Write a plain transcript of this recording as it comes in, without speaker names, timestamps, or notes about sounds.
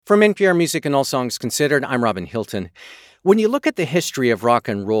From NPR Music and All Songs Considered, I'm Robin Hilton. When you look at the history of rock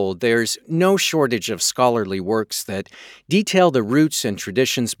and roll, there's no shortage of scholarly works that detail the roots and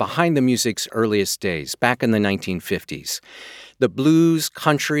traditions behind the music's earliest days, back in the 1950s. The blues,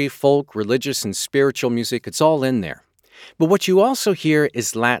 country, folk, religious, and spiritual music, it's all in there. But what you also hear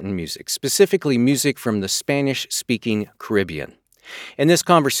is Latin music, specifically music from the Spanish-speaking Caribbean. In this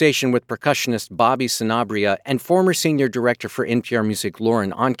conversation with percussionist Bobby Sanabria and former senior director for NPR Music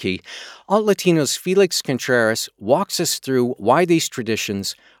Lauren Onkey, Alt Latino's Felix Contreras walks us through why these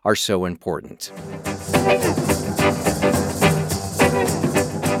traditions are so important.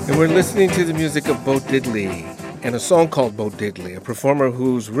 And we're listening to the music of Bo Diddley and a song called Bo Diddley, a performer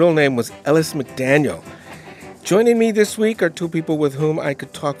whose real name was Ellis McDaniel. Joining me this week are two people with whom I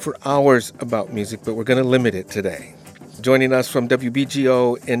could talk for hours about music, but we're going to limit it today. Joining us from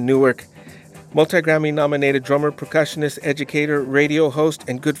WBGO in Newark, multi-Grammy-nominated drummer, percussionist, educator, radio host,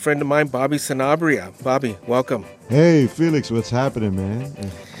 and good friend of mine, Bobby Sanabria. Bobby, welcome. Hey, Felix, what's happening, man?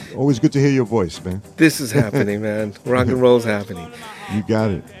 Always good to hear your voice, man. This is happening, man. Rock and roll's happening. You got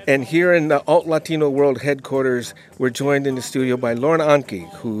it. And here in the Alt Latino World headquarters, we're joined in the studio by Lauren Onkey,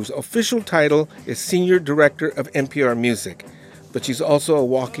 whose official title is Senior Director of NPR Music. But she's also a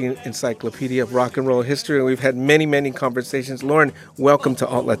walking encyclopedia of rock and roll history, and we've had many, many conversations. Lauren, welcome to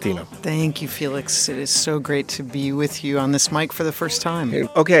Alt Latino. Thank you, Felix. It is so great to be with you on this mic for the first time.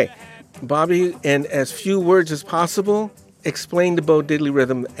 Okay, Bobby, in as few words as possible, explain the Bo Diddley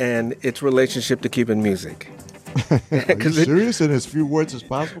rhythm and its relationship to Cuban music. Are you serious? In as few words as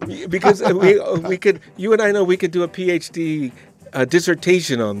possible? Because we could, you and I know we could do a PhD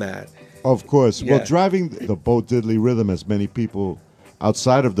dissertation on that. Of course. Yeah. Well, driving the Bo Diddley rhythm, as many people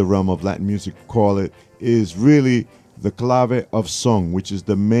outside of the realm of Latin music call it, is really the clave of song, which is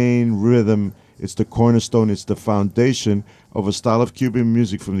the main rhythm. It's the cornerstone. It's the foundation of a style of Cuban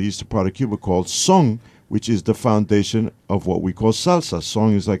music from the eastern part of Cuba called song, which is the foundation of what we call salsa.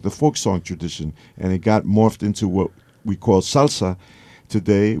 Song is like the folk song tradition, and it got morphed into what we call salsa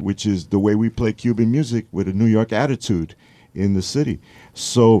today, which is the way we play Cuban music with a New York attitude in the city.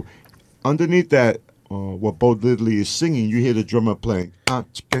 So underneath that, what Bo Diddley is singing, you hear the drummer playing. Now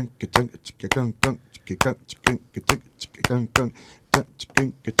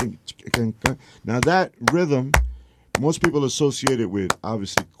that rhythm, most people associate it with,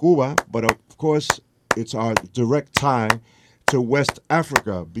 obviously, Cuba, but of course, it's our direct tie to West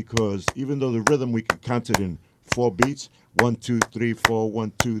Africa, because even though the rhythm, we can count it in 4 beats, 1, 2, 3, 4,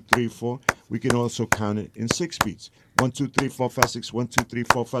 1, 2, 3, 4, we can also count it in 6 beats. 1, 2, 3, 4, 5, 6, 1, 2, 3,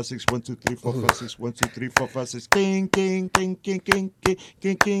 4, 5, 6, 1, 2, 3, 4, 5, 6, 1, 2, 3, 4, 5, 6. King, king, king, king, king, king,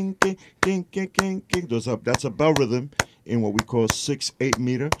 king, king, king, king, king, king, king. That's a bell rhythm in what we call 6/8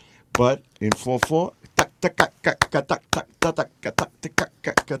 meter, but in 4/4,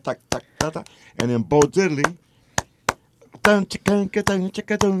 and in Bo Diddley,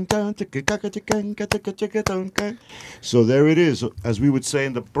 so there it is, as we would say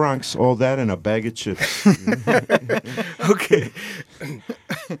in the Bronx, all that and a bag of chips. Okay.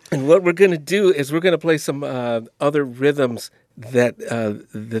 And what we're going to do is we're going to play some other rhythms that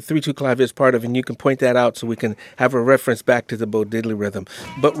the 3/2 clave is part of, and you can point that out so we can have a reference back to the Bo Diddley rhythm.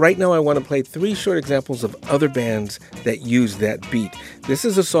 But right now I want to play 3 short examples of other bands that use that beat. This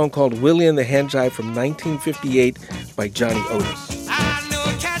is a song called Willie and the Hand Jive from 1958 by Johnny Otis. I know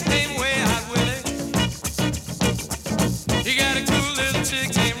a cat named Way Hot Willie. He got a cool little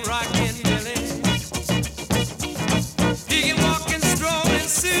chick named Rockin' Billy. He can walk and stroll in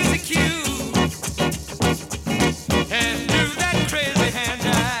Suzy Q. And do that crazy hand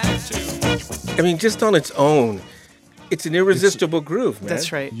jive too. I mean, just on its own, it's an irresistible groove, man.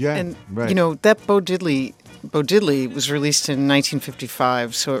 That's right. Yeah, and, right. you know, that Bo Diddley was released in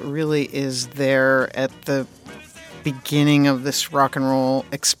 1955, so it really is there at the beginning of this rock and roll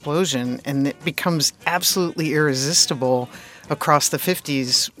explosion, and it becomes absolutely irresistible across the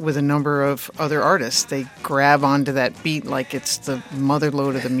 50s with a number of other artists. They grab onto that beat like it's the mother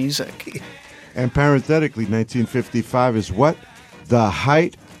lode of the music. And parenthetically, 1955 is what? The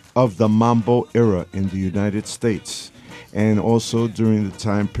height of the mambo era in the United States. And also during the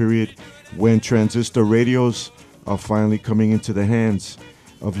time period when transistor radios are finally coming into the hands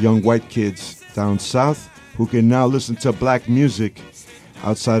of young white kids down south who can now listen to black music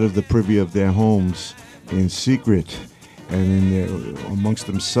outside of the privy of their homes in secret and amongst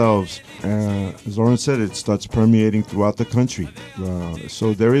themselves. As Lauren said, it starts permeating throughout the country.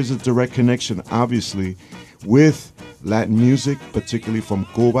 So there is a direct connection, obviously, with Latin music, particularly from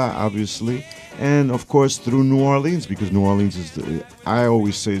Cuba, obviously, and of course through New Orleans, because New Orleans is, I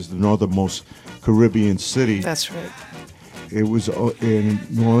always say, is the northernmost Caribbean city. That's right. It was in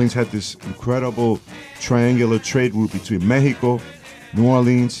New Orleans had this incredible triangular trade route between Mexico, New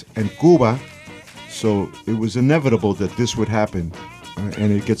Orleans, and Cuba. So it was inevitable that this would happen,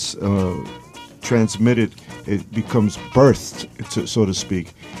 and it gets transmitted. It becomes birthed, so to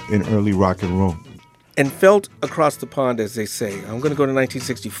speak, in early rock and roll. And felt across the pond, as they say. I'm going to go to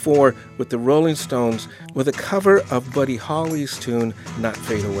 1964 with the Rolling Stones with a cover of Buddy Holly's tune, Not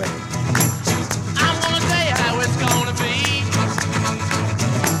Fade Away. I'm gonna tell you how it's gonna be.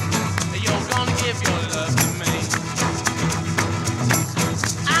 You're gonna give your love to me.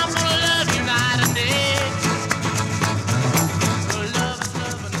 I'm gonna love you night and day. Love is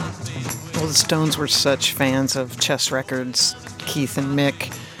love and not fade away. Well, the Stones were such fans of Chess Records. Keith and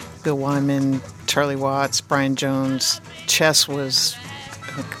Mick, Bill Wyman, Charlie Watts, Brian Jones. Chess was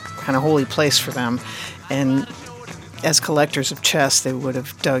a kind of holy place for them. And as collectors of Chess, they would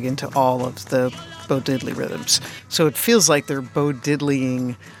have dug into all of the Bo Diddley rhythms. So it feels like they're Bo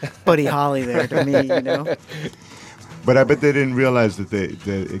Diddleying Buddy Holly there to me, you know? But I bet they didn't realize that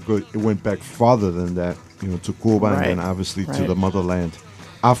it went back farther than that, to Cuba Right. and then obviously to Right. the motherland,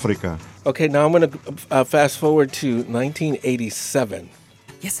 Africa. Okay, now I'm going to fast forward to 1987.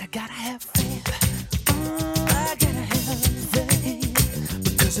 Yes, I gotta have faith. I gotta have faith.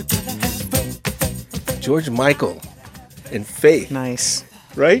 Because I gotta have faith. George Michael and Faith, Nice.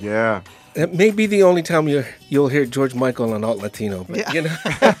 right? Yeah. It may be the only time you'll hear George Michael on Alt Latino, but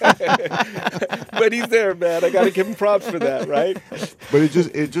but he's there, man. I got to give him props for that, right? But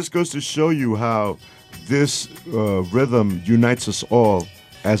it just goes to show you how this rhythm unites us all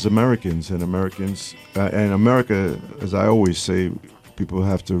as Americans, and America, as I always say, people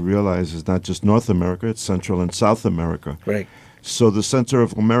have to realize is not just North America, it's Central and South America. Right. So the center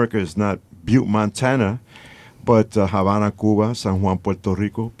of America is not Butte, Montana, but Havana, Cuba, San Juan, Puerto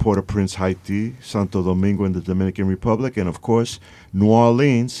Rico, Port-au-Prince, Haiti, Santo Domingo in the Dominican Republic, and of course, New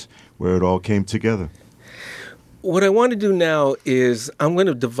Orleans, where it all came together. What I want to do now is I'm going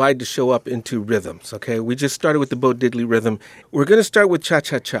to divide the show up into rhythms, okay? We just started with the Bo Diddley rhythm. We're going to start with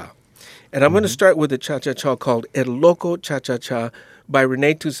cha-cha-cha. And I'm going to start with a cha-cha-cha called El Loco Cha-Cha-Cha by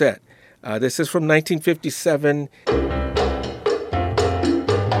Rene Touzet. This is from 1957.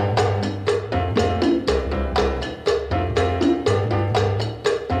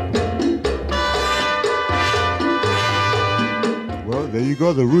 Well, there you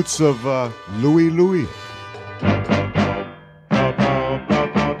go, the roots of Louie Louie.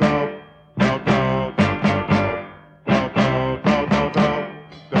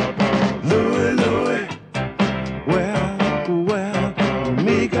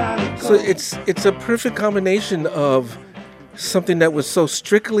 So it's a perfect combination of something that was so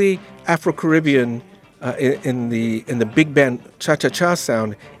strictly Afro-Caribbean in the big band cha-cha-cha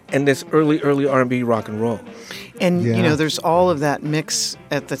sound and this early R&B rock and roll. And, Yeah. there's all of that mix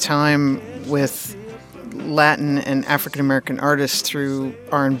at the time with Latin and African-American artists through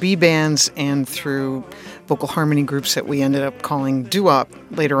R&B bands and through vocal harmony groups that we ended up calling doo-wop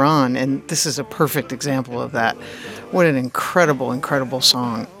later on. And this is a perfect example of that. What an incredible, incredible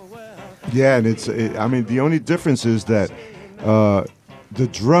song. Yeah, and the only difference is that the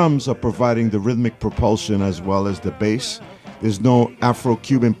drums are providing the rhythmic propulsion as well as the bass. There's no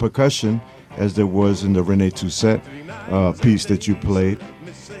Afro-Cuban percussion as there was in the Rene Touzet piece that you played.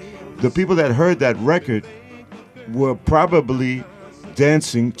 The people that heard that record were probably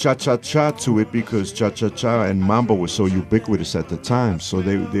dancing cha-cha-cha to it because cha-cha-cha and mambo were so ubiquitous at the time. So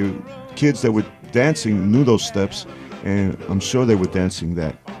they kids that were dancing knew those steps, and I'm sure they were dancing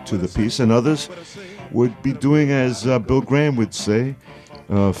that to the piece. And others would be doing, as Bill Graham would say,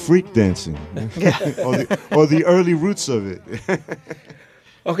 freak dancing, or the early roots of it.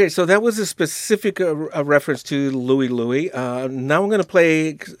 Okay, so that was a specific reference to Louie Louie. Now I'm going to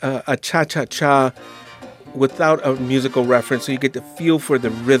play a cha-cha-cha without a musical reference, so you get the feel for the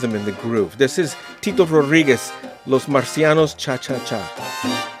rhythm and the groove. This is Tito Rodriguez, Los Marcianos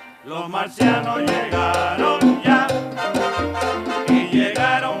Cha-Cha-Cha. Los marcianos llegaron ya y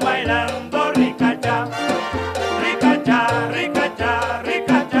llegaron bailando ricacha, ricacha, ricacha,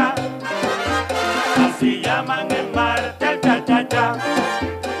 ricacha. Así llaman en Marte el cha-cha-cha.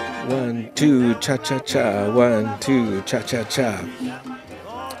 1, 2, cha-cha-cha, 1, 2, cha-cha-cha.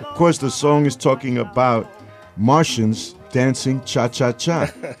 Of course, the song is talking about Martians dancing cha-cha-cha.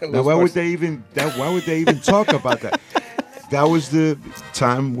 Now, why would they even talk about that? That was the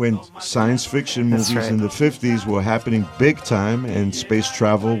time when science fiction movies right. in the 50s were happening big time, and space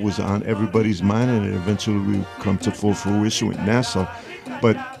travel was on everybody's mind, and it eventually would come to full fruition with NASA.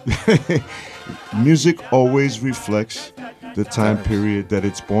 But music always reflects the time period that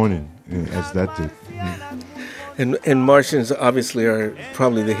it's born in, as that did. And Martians obviously are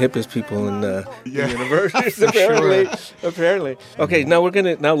probably the hippest people in the universe. apparently, apparently. Okay, now we're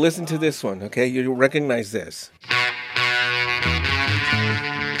gonna listen to this one. Okay, you recognize this?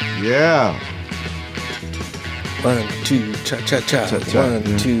 Yeah. 1, 2, cha cha cha. Cha-cha, 1,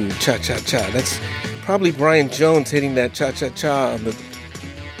 yeah. 2, cha cha cha. That's probably Brian Jones hitting that cha cha cha on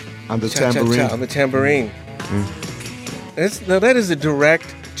the Tambourine. cha on the tambourine. Now that is a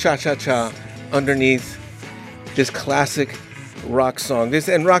direct cha cha cha underneath this classic rock song. This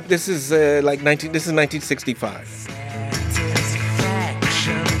is 1965.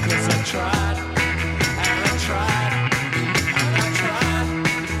 Satisfaction, 'cause I tried, and I tried, and I tried,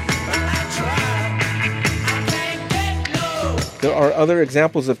 and I tried. I can't get no. There are other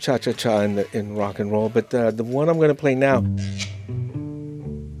examples of cha cha cha in rock and roll, but the one I'm going to play now.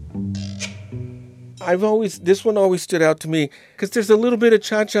 This one always stood out to me because there's a little bit of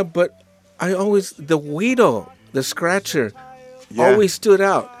cha-cha, but the guido, the scratcher, always stood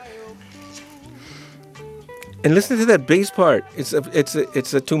out. And listen to that bass part. It's a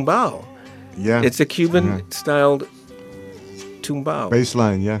tumbao. Yeah. It's a Cuban-styled tumbao. Bass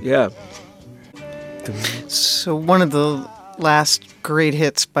line, yeah. Yeah. So one of the last great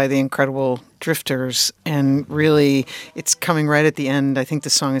hits by the Incredible Drifters, and really it's coming right at the end. I think the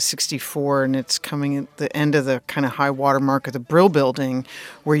song is 64, and it's coming at the end of the kind of high water mark of the Brill Building,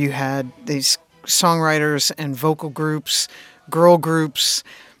 where you had these songwriters and vocal groups, girl groups,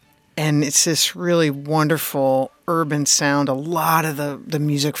 and it's this really wonderful urban sound. A lot of the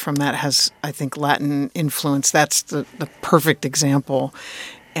music from that has, I think, Latin influence. That's the perfect example,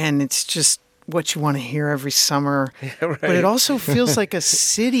 and it's just what you want to hear every summer. Yeah, right. But it also feels like a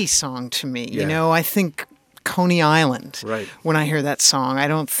city song to me. Yeah. You know, I think Coney Island. Right. When I hear that song, I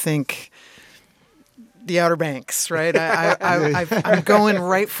don't think the Outer Banks, right? I'm going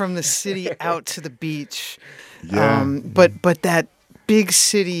right from the city out to the beach. Yeah. But that big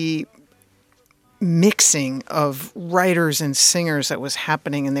city mixing of writers and singers that was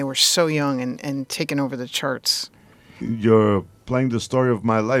happening, and they were so young and taking over the charts. You're playing the story of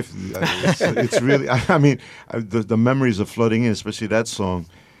my life. It's really, I mean, the memories are flooding in, especially that song.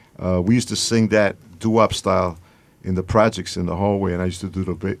 We used to sing that doo-wop style in the projects in the hallway, and I used to do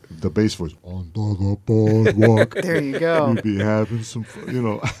the bass voice. Under the boardwalk. There you go. We'd be having some fun, you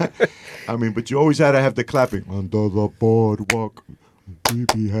know. I mean, but you always had to have the clapping. Under the boardwalk, we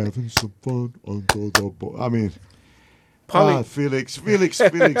be having some fun under the board. I mean, Felix. You're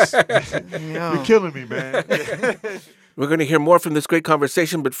killing me, man. We're going to hear more from this great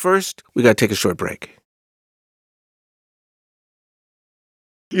conversation, but first, we got to take a short break.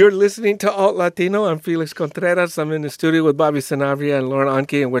 You're listening to Alt Latino. I'm Felix Contreras. I'm in the studio with Bobby Sanabria and Lauren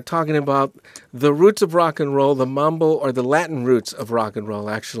Anke, and we're talking about the roots of rock and roll, the mambo, or the Latin roots of rock and roll,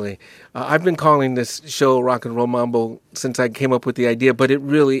 actually. I've been calling this show Rock and Roll Mambo since I came up with the idea, but it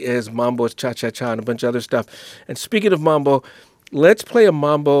really is mambo, cha-cha-cha, and a bunch of other stuff. And speaking of mambo, let's play a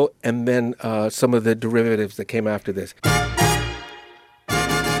mambo and then some of the derivatives that came after this.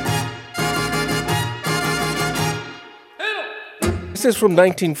 This is from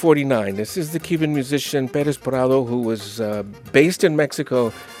 1949. This is the Cuban musician Pérez Prado, who was based in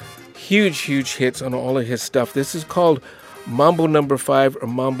Mexico. Huge hits on all of his stuff. This is called Mambo Number 5 or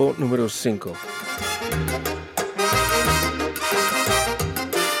Mambo Número 5.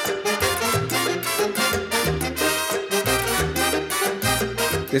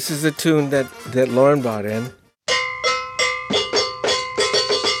 This is a tune that Lauren brought in.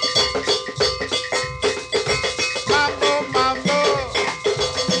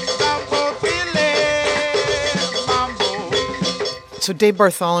 So Dave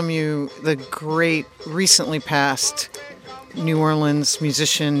Bartholomew, the great, recently passed New Orleans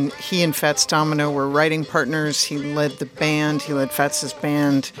musician, he and Fats Domino were writing partners. He led the band. He led Fats'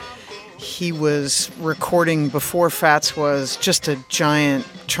 band. He was recording before Fats was just a giant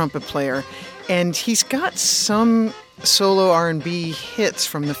trumpet player. And he's got some solo R&B hits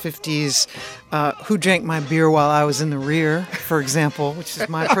from the 50s. Who Drank My Beer While I Was in the Rear, for example, which is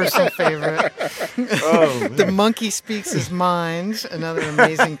my personal favorite. The Monkey Speaks His Mind, another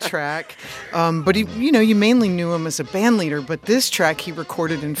amazing track. But you mainly knew him as a band leader, but this track he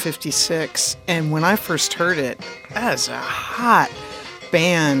recorded in 56. And when I first heard it, that is a hot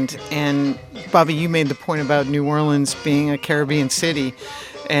band. And Bobby, you made the point about New Orleans being a Caribbean city.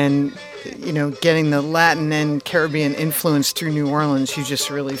 And getting the Latin and Caribbean influence through New Orleans, you just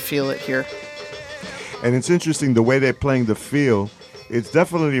really feel it here. And it's interesting the way they're playing the feel. It's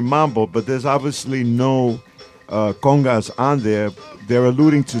definitely mambo, but there's obviously no congas on there. They're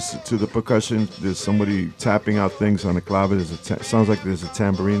alluding to the percussion. There's somebody tapping out things on the clave. Sounds like there's a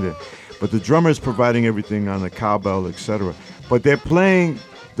tambourine there. but the drummer is providing everything on the cowbell, etc. But they're playing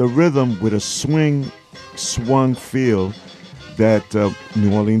the rhythm with a swung feel that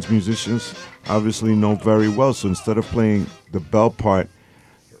New Orleans musicians obviously know very well. So instead of playing the bell part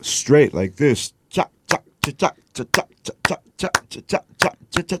straight like this, so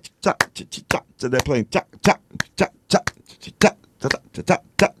they're playing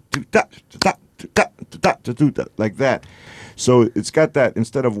like that. So it's got that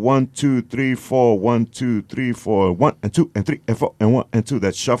instead of 1, 2, 3, 4, 1, 2, 3, 4, 1 and 2 and 3 and 4 and 1 and 2,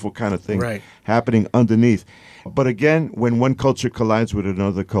 that shuffle kind of thing happening underneath. But again, when one culture collides with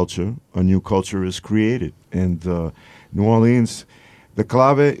another culture, a new culture is created. And New Orleans, the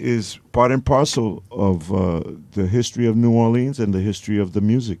clave is part and parcel of the history of New Orleans and the history of the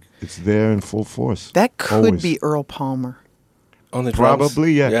music. It's there in full force. That could always be Earl Palmer. On the drums?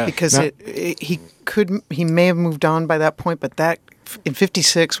 Probably, yeah. Because Now- he may have moved on by that point, but that in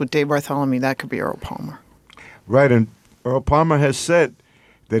 '56 with Dave Bartholomew, that could be Earl Palmer. Right, and Earl Palmer has said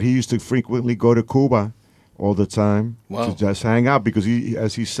that he used to frequently go to Cuba all the time to just hang out because he,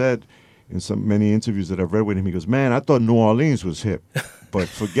 as he said in many interviews that I've read with him, he goes, "Man, I thought New Orleans was hip, but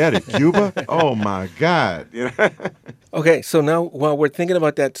forget it, Cuba. Oh my God!" You know? Okay, so now while we're thinking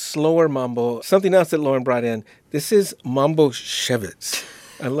about that slower mambo, something else that Lauren brought in, this is Mambo Shevitz.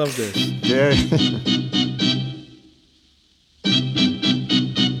 I love this. Yeah.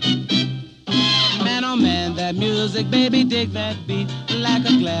 Man, oh man, that music, baby, dig that beat. Like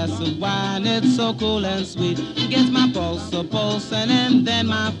a glass of wine, it's so cool and sweet. Gets my pulse a pulsing and then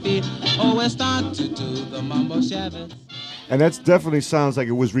my feet always start to do the Mambo Shevitz. And that definitely sounds like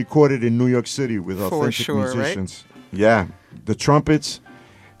it was recorded in New York City with For authentic sure, right? musicians. Yeah, the trumpets,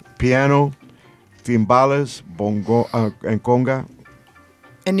 piano, timbales, bongo, and conga.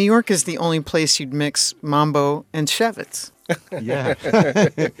 And New York is the only place you'd mix mambo and Shevitz. Yeah.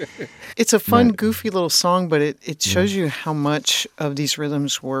 It's a fun, goofy little song, but it shows you how much of these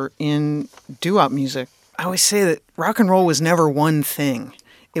rhythms were in doo-wop music. I always say that rock and roll was never one thing.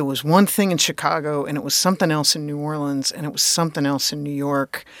 It was one thing in Chicago, and it was something else in New Orleans, and it was something else in New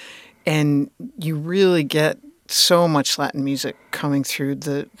York. And you really get so much Latin music coming through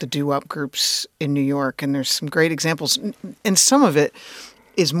the doo-wop groups in New York, and there's some great examples. And some of it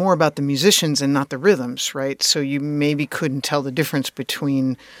is more about the musicians and not the rhythms, right? So you maybe couldn't tell the difference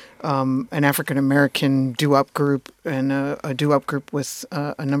between an African-American doo-wop group and a doo-wop group with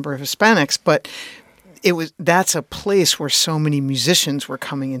a number of Hispanics, but that's a place where so many musicians were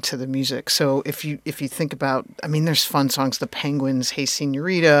coming into the music. So if you think about, I mean, there's fun songs, the Penguins, Hey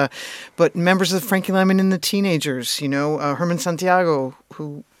Senorita, but members of Frankie Lymon and the Teenagers, Herman Santiago,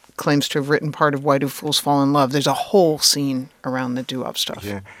 who claims to have written part of Why Do Fools Fall in Love. There's a whole scene around the doo-wop stuff.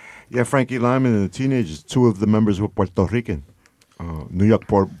 Yeah, Frankie Lymon and the Teenagers, 2 of the members were Puerto Rican, New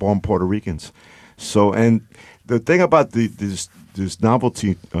York-born Puerto Ricans. So, and the thing about this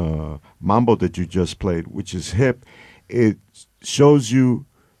novelty mambo that you just played, which is hip, it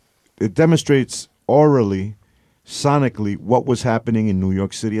demonstrates orally, sonically, what was happening in New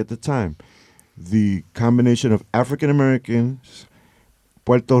York City at the time. The combination of African Americans,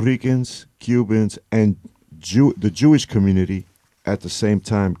 Puerto Ricans, Cubans, and the Jewish community at the same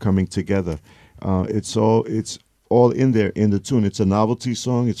time coming together. It's all in there in the tune. It's a novelty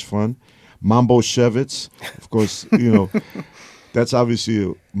song. It's fun. Mambo Shevitz, of course, that's obviously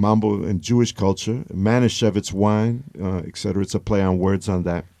a mambo and Jewish culture. Manischewitz wine, etc. It's a play on words on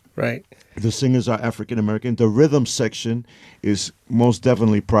that. Right. The singers are African American. The rhythm section is most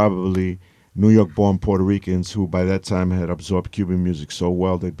definitely probably New York-born Puerto Ricans who by that time had absorbed Cuban music so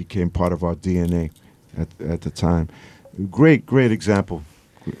well they became part of our DNA at the time. Great example.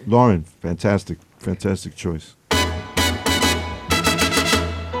 Lauren, fantastic choice.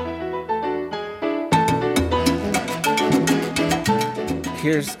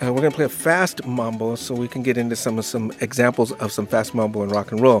 We're going to play a fast mambo so we can get into some examples of some fast mambo and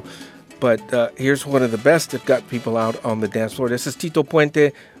rock and roll. But here's one of the best that got people out on the dance floor. This is Tito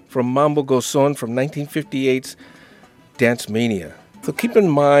Puente from Mambo Gozon from 1958's Dance Mania. So keep in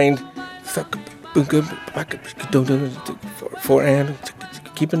mind,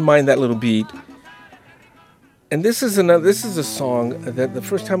 keep in mind that little beat. And this is a song that the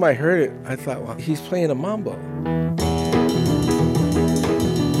first time I heard it, I thought, well, he's playing a mambo.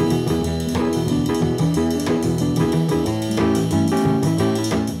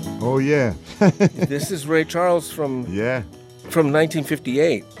 Oh yeah. This is Ray Charles from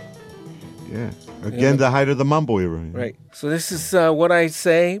 1958. Yeah. Again, the height of the mambo era. Right. So this is What I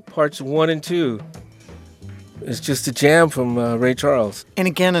Say, parts 1 and 2. It's just a jam from Ray Charles. And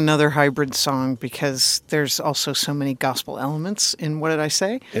again, another hybrid song because there's also so many gospel elements in What Did I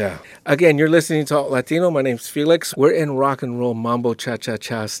Say? Yeah. Again, you're listening to Alt Latino. My name's Felix. We're in rock and roll mambo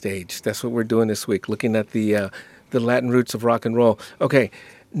cha-cha-cha stage. That's what we're doing this week, looking at the Latin roots of rock and roll. Okay,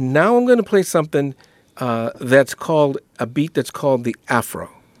 now I'm going to play something that's called a beat that's called the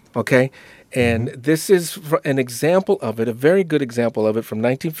Afro. Okay? And this is an example of it, a very good example of it from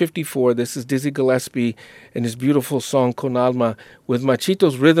 1954. This is Dizzy Gillespie and his beautiful song Con Alma with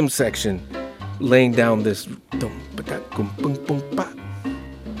Machito's rhythm section laying down this.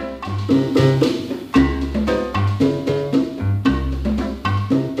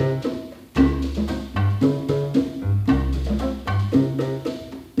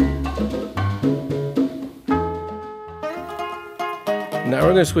 Now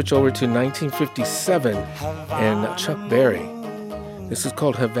we're going to switch over to 1957 and Chuck Berry. This is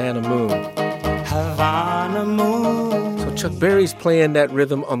called Havana Moon. Havana Moon. So Chuck Berry's playing that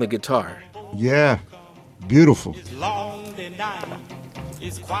rhythm on the guitar. Yeah, beautiful. It's long the night,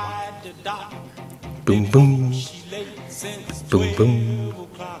 it's quiet the dark. Boom, boom. She late since Boom, boom.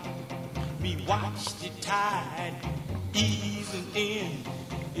 12 o'clock. Me watch the tide easing in.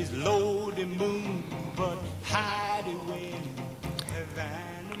 It's low the moon, but high the wind.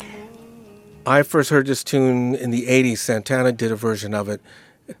 Havana Moon. I first heard this tune in the 80s. Santana did a version of it.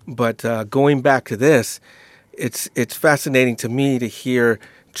 But going back to this, it's fascinating to me to hear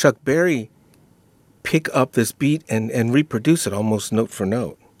Chuck Berry pick up this beat and reproduce it almost note for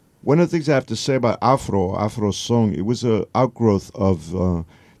note. One of the things I have to say about Afro song, it was an outgrowth of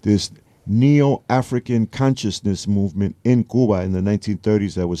this neo-African consciousness movement in Cuba in the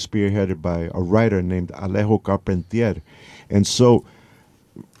 1930s that was spearheaded by a writer named Alejo Carpentier. And so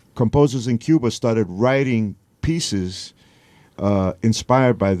composers in Cuba started writing pieces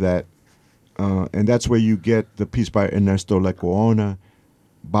inspired by that. And that's where you get the piece by Ernesto Lecuona,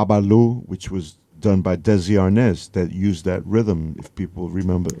 Babalu, which was done by Desi Arnaz, that used that rhythm. If people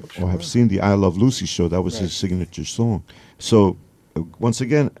remember or have seen the I Love Lucy show, that was his signature song. So once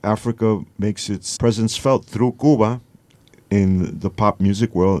again, Africa makes its presence felt through Cuba in the pop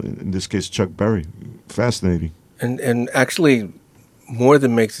music world, in this case Chuck Berry. Fascinating. And actually, more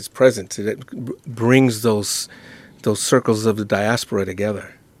than makes its presence, it brings those circles of the diaspora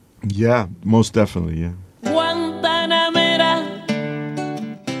together. Yeah, most definitely, yeah. Guantanamera,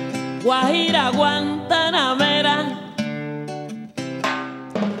 Guajira, Guantanamera,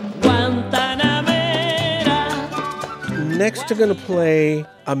 Guantanamera. Next, we're going to play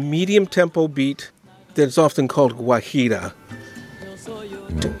a medium tempo beat that's often called Guajira.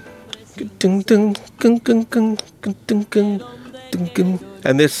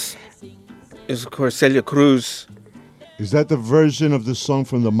 And this is, of course, Celia Cruz. Is that the version of the song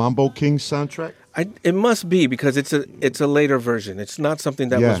from the Mambo King soundtrack? It must be, because it's a later version. It's not something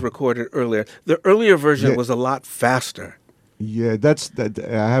that Yeah. was recorded earlier. The earlier version was a lot faster. Yeah, that.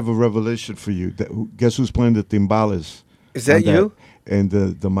 I have a revelation for you. Guess who's playing the timbales? Is that on you? And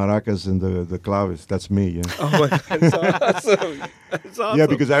the maracas and the claves. That's me, yeah. Oh, my God, that's awesome. That's awesome. Yeah,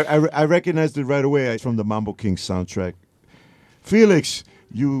 because I recognized it right away from the Mambo King soundtrack. Felix,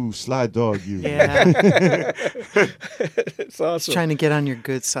 you sly dog, you. Yeah, It's awesome. trying to get on your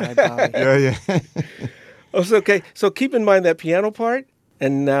good side, Bobby. Yeah. Oh, so, okay, so keep in mind that piano part,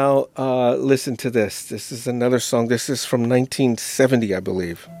 and now listen to this. This is another song. This is from 1970, I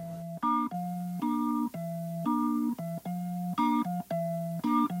believe.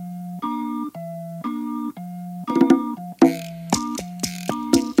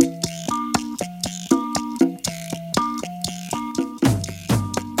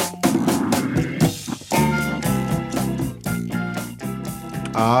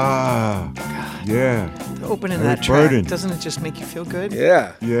 Ah, yeah. The opening of Eric that track, Burdon. doesn't it just make you feel good?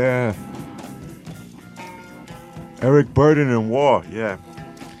 Yeah. Yeah. Eric Burdon and War, yeah.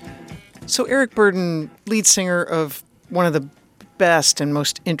 So Eric Burdon, lead singer of one of the best and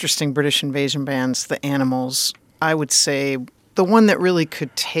most interesting British invasion bands, The Animals, I would say the one that really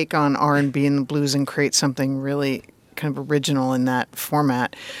could take on R&B and the blues and create something really kind of original in that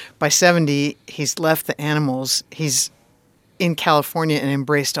format. By 70, he's left The Animals. He's in California and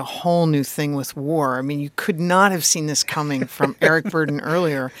embraced a whole new thing with War. I mean, you could not have seen this coming from Eric Burdon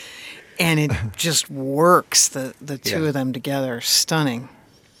earlier, and it just works, the two of them together. Stunning.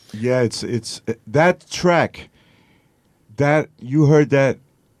 Yeah, it's that track that you heard that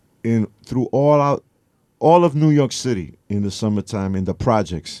through all of New York City in the summertime in the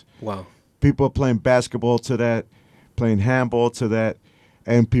projects. Wow. People are playing basketball to that, playing handball to that,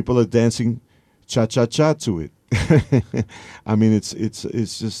 and people are dancing cha-cha-cha to it. I mean, it's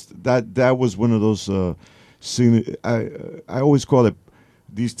just that was one of those seen. I always call it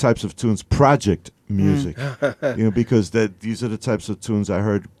these types of tunes project music, because these are the types of tunes I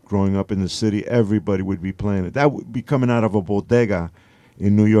heard growing up in the city. Everybody would be playing it. That would be coming out of a bodega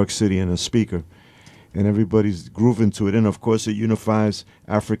in New York City in a speaker, and everybody's grooving to it. And of course, it unifies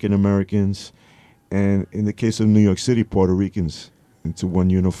African Americans, and in the case of New York City, Puerto Ricans into one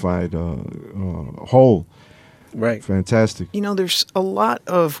unified whole. Right. Fantastic. There's a lot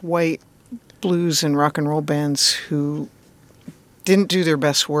of white blues and rock and roll bands who didn't do their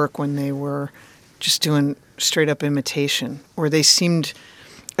best work when they were just doing straight up imitation, or they seemed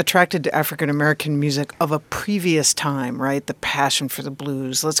attracted to African American music of a previous time, right? The passion for the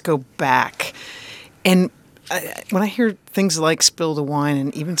blues. Let's go back. And when I hear things like Spill the Wine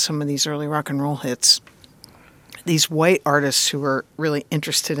and even some of these early rock and roll hits, these white artists who are really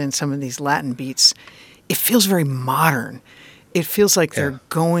interested in some of these Latin beats, it feels very modern. It feels like they're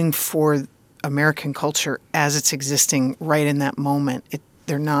going for American culture as it's existing right in that moment.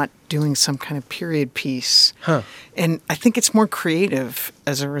 They're not doing some kind of period piece. And I think it's more creative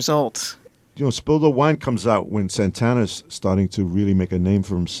as a result. Spill the Wine comes out when Santana's starting to really make a name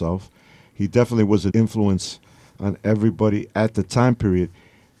for himself. He definitely was an influence on everybody at the time period.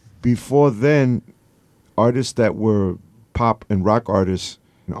 Before then, artists that were pop and rock artists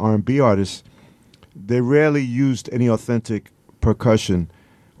and R&B artists, they rarely used any authentic percussion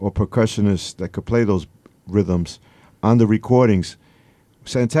or percussionists that could play those rhythms on the recordings.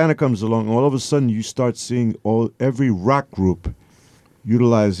 Santana comes along, all of a sudden you start seeing every rock group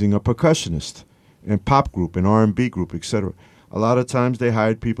utilizing a percussionist, and pop group, and R&B group, etc. A lot of times they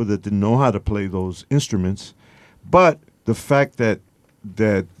hired people that didn't know how to play those instruments, but the fact that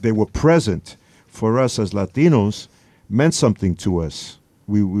they were present for us as Latinos meant something to us.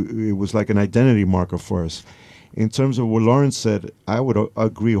 It was like an identity marker for us. In terms of what Lawrence said, I would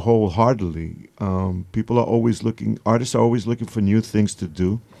agree wholeheartedly. Artists are always looking for new things to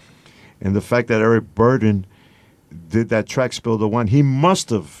do. And the fact that Eric Burdon did that track, Spill the Wine, he must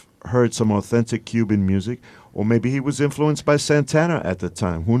have heard some authentic Cuban music, or maybe he was influenced by Santana at the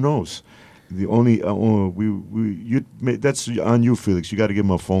time. Who knows? That's on you, Felix. You got to give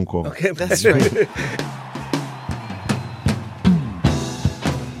him a phone call. Okay, that's right.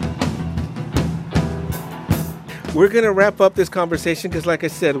 We're going to wrap up this conversation because, like I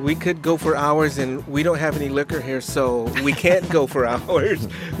said, we could go for hours, and we don't have any liquor here, so we can't go for hours,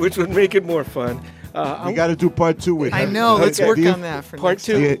 which would make it more fun. We got to do part 2 with I know. Let's work on that for part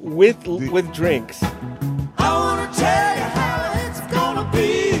 2 with drinks. I want to tell you how it's gonna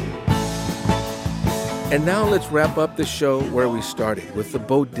be. And now let's wrap up the show where we started, with the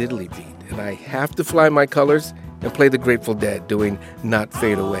Bo Diddley beat. And I have to fly my colors and play the Grateful Dead doing Not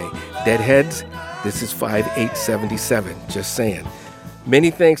Fade Away. Deadheads, this is 5877, just saying.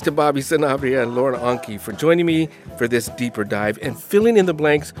 Many thanks to Bobby Sanabria and Lauren Anke for joining me for this deeper dive and filling in the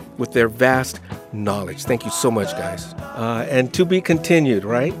blanks with their vast knowledge. Thank you so much, guys. And to be continued,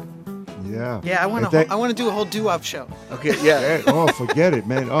 right? Yeah. Yeah, I want to do a whole doo-wop show. Okay, yeah. Forget it,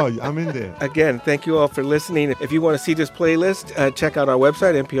 man. Oh, I'm in there. Again, thank you all for listening. If you want to see this playlist, check out our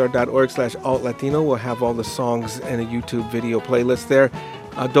website, npr.org/altlatino. We'll have all the songs and a YouTube video playlist there.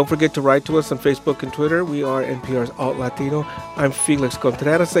 Don't forget to write to us on Facebook and Twitter. We are NPR's Alt Latino. I'm Felix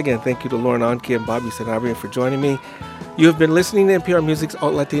Contreras. Again, thank you to Lauren Anke and Bobby Sanabria for joining me. You have been listening to NPR Music's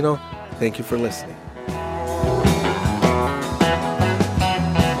Alt Latino. Thank you for listening.